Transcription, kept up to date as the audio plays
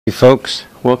Hey folks,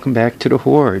 welcome back to the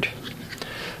Horde.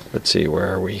 Let's see,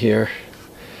 where are we here?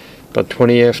 About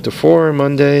 20 after 4,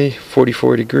 Monday,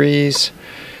 44 degrees,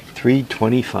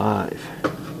 325.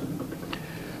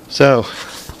 So,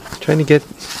 trying to get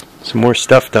some more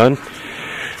stuff done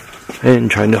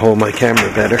and trying to hold my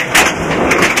camera better.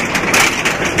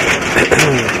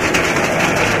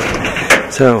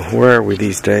 So, where are we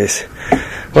these days?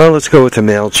 Well, let's go with the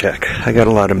mail check. I got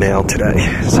a lot of mail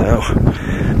today, so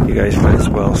you guys might as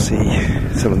well see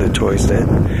some of the toys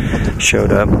that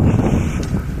showed up.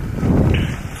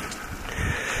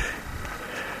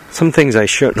 Some things I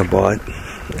shouldn't have bought,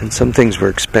 and some things were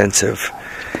expensive,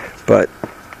 but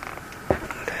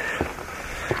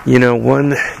you know,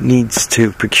 one needs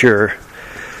to procure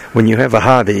when you have a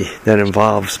hobby that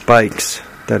involves bikes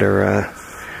that are,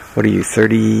 what are you,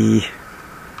 30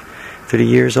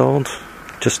 years old?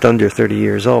 Just under 30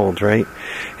 years old, right?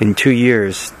 In 2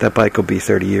 years, that bike will be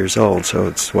 30 years old. So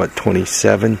it's what,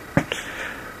 27,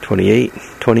 28,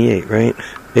 right?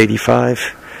 85,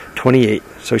 28.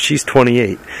 So she's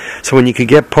 28. So when you can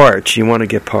get parts, you want to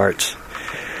get parts.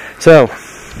 So,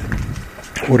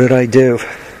 what did I do?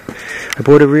 I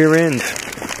bought a rear end.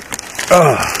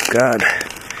 Oh, God.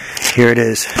 Here it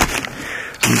is.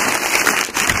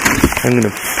 I'm going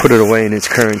to put it away in its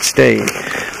current state.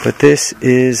 But this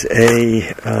is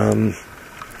a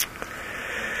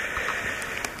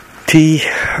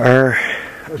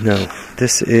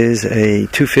this is a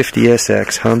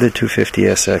 250SX, Honda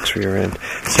 250SX rear end.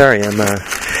 Sorry,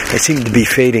 I seem to be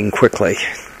fading quickly.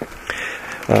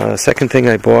 Second thing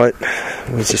I bought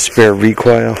was a spare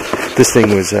recoil. This thing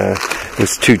was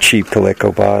too cheap to let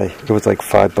go by. It was like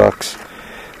 $5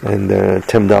 and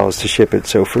 $10 to ship it.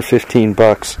 So for $15,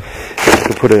 you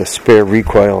can put a spare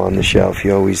recoil on the shelf.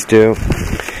 You always do.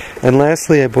 And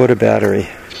lastly, I bought a battery.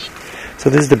 So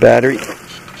this is the battery.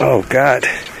 Oh God!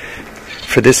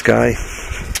 For this guy,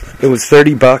 it was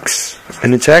 $30,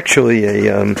 and it's actually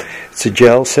it's a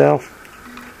gel cell.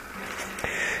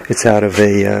 It's out of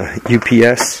a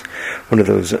UPS, one of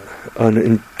those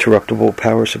uninterruptible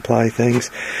power supply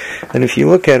things. And if you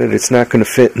look at it, it's not going to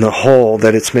fit in the hole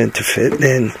that it's meant to fit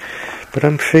in. But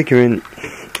I'm figuring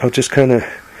I'll just kind of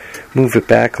move it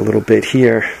back a little bit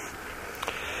here.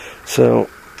 So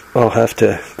I'll have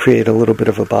to create a little bit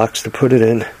of a box to put it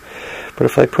in. But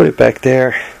if I put it back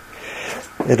there,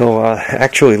 it'll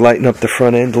actually lighten up the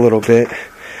front end a little bit.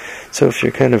 So if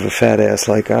you're kind of a fat ass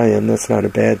like I am, that's not a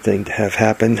bad thing to have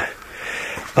happen.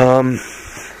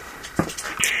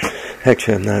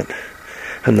 Actually,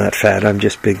 I'm not fat. I'm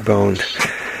just big boned.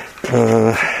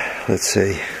 Let's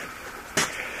see.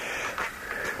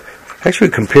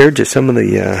 Actually, compared to some of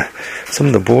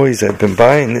the boys I've been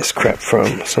buying this crap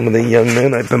from, some of the young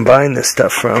men I've been buying this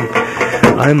stuff from,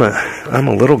 I'm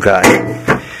a little guy.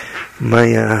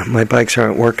 My bikes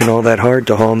aren't working all that hard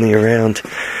to haul me around.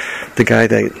 The guy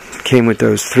that came with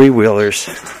those 3-wheelers,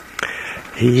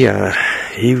 he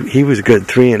was a good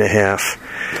 3.5,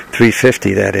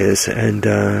 350 that is, and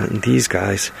these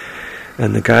guys,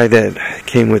 and the guy that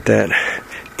came with that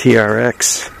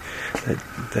TRX,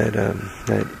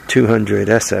 that 200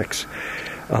 SX,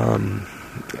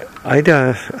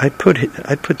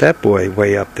 I'd put that boy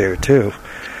way up there too.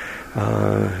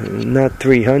 Not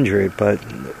 300, but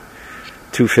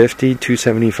 250,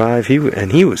 275. He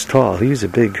was tall. He was a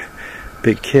big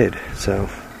kid. So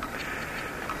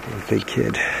a big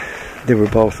kid. They were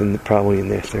both probably in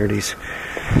their 30s.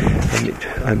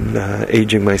 I'm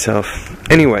aging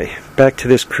myself. Anyway, back to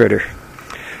this critter.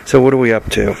 So what are we up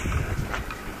to?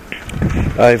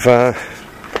 I've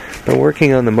been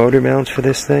working on the motor mounts for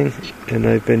this thing, and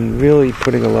I've been really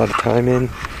putting a lot of time in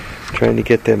trying to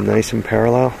get them nice and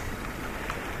parallel.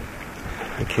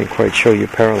 I can't quite show you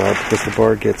parallel because the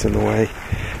bar gets in the way,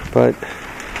 but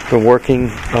been working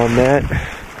on that.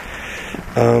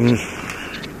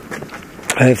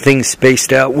 I have things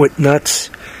spaced out with nuts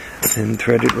and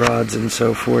threaded rods and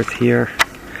so forth here.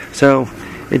 So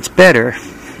it's better,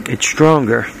 it's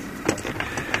stronger,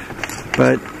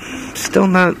 but still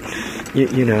not,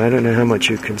 you know, I don't know how much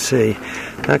you can see.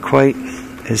 Not quite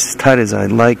as tight as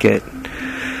I'd like it.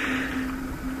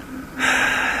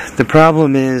 The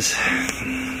problem is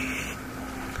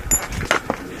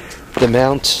the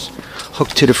mounts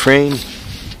hooked to the frame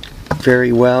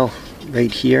very well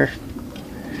right here,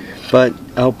 but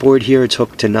outboard here it's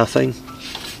hooked to nothing.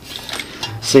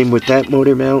 Same with that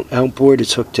motor mount, outboard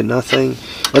it's hooked to nothing.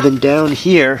 And then down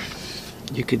here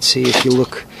you can see, if you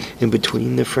look in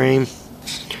between the frame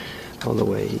all the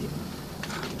way,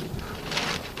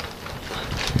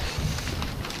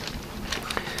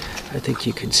 I think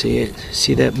you can see it.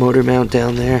 See that motor mount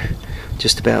down there?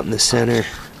 Just about in the center.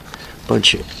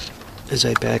 Bunch of as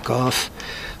I back off.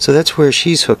 So that's where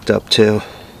she's hooked up to.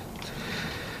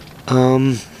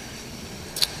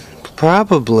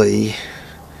 Probably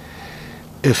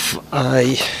if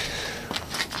I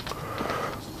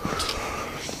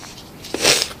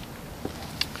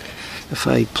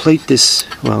plate this,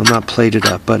 well, not plate it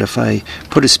up, but if I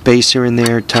put a spacer in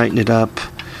there, tighten it up,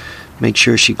 make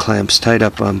sure she clamps tight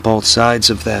up on both sides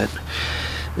of that,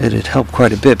 it'd help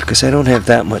quite a bit, because I don't have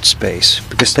that much space,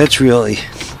 because that's really,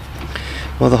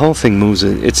 well, the whole thing moves.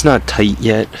 It's not tight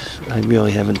yet. I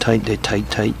really haven't tightened it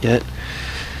tight yet.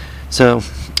 So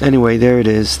anyway, there it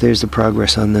is. There's the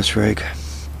progress on this rig.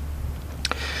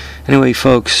 Anyway,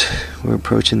 folks, we're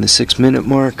approaching the 6-minute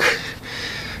mark.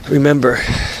 Remember,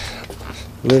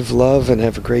 live, love, and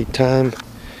have a great time.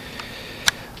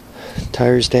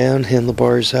 Tires down,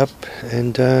 handlebars up,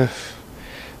 and I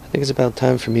think it's about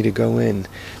time for me to go in.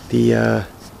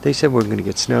 They said we're going to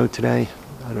get snow today.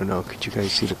 I don't know. Could you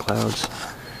guys see the clouds?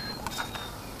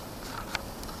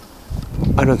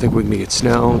 I don't think we're going to get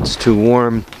snow. It's too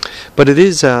warm. But it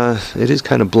is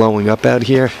kind of blowing up out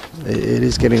here. It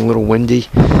is getting a little windy.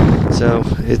 So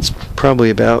it's probably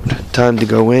about time to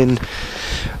go in.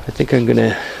 I think I'm going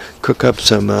to cook up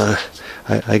some,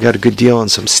 I got a good deal on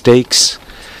some steaks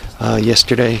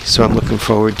yesterday. So I'm looking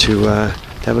forward to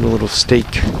having a little steak.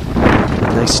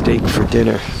 A nice steak for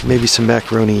dinner. Maybe some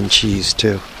macaroni and cheese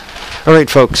too. Alright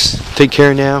folks, take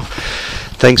care now.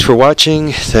 Thanks for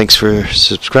watching, thanks for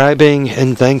subscribing,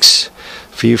 and thanks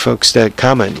for you folks that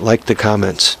comment, like the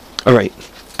comments. Alright,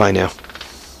 bye now.